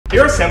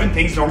Here are 7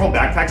 things normal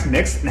backpacks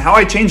mix and how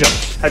I change them.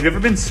 Have you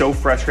ever been so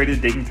frustrated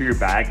digging through your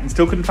bag and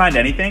still couldn't find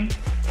anything?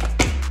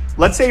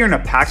 Let's say you're in a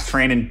packed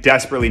terrain and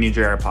desperately need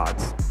your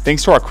AirPods.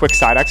 Thanks to our quick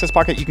side access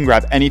pocket, you can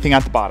grab anything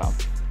at the bottom.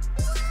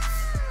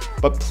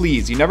 But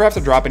please, you never have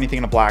to drop anything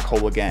in a black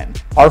hole again.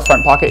 Our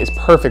front pocket is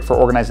perfect for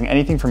organizing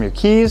anything from your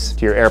keys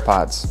to your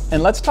AirPods.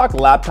 And let's talk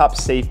laptop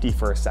safety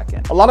for a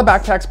second. A lot of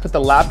backpacks put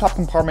the laptop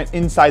compartment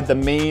inside the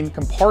main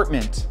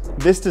compartment.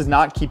 This does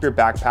not keep your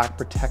backpack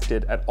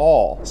protected at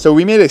all. So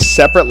we made a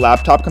separate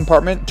laptop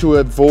compartment to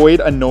avoid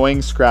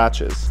annoying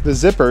scratches. The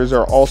zippers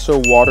are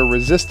also water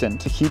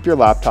resistant to keep your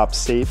laptop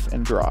safe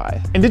and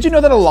dry. And did you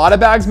know that a lot of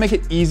bags make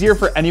it easier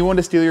for anyone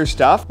to steal your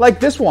stuff? Like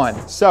this one.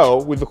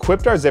 So we've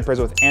equipped our zippers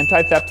with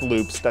anti-theft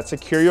loops that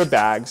secure your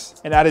bags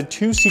and added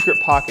 2 secret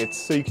pockets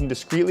so you can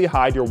discreetly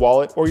hide your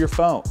wallet or your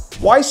phone.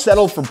 Why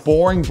settle for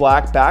boring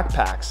black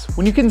backpacks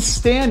when you can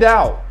stand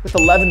out with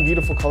 11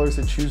 beautiful colors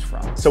to choose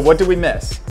from? So what did we miss?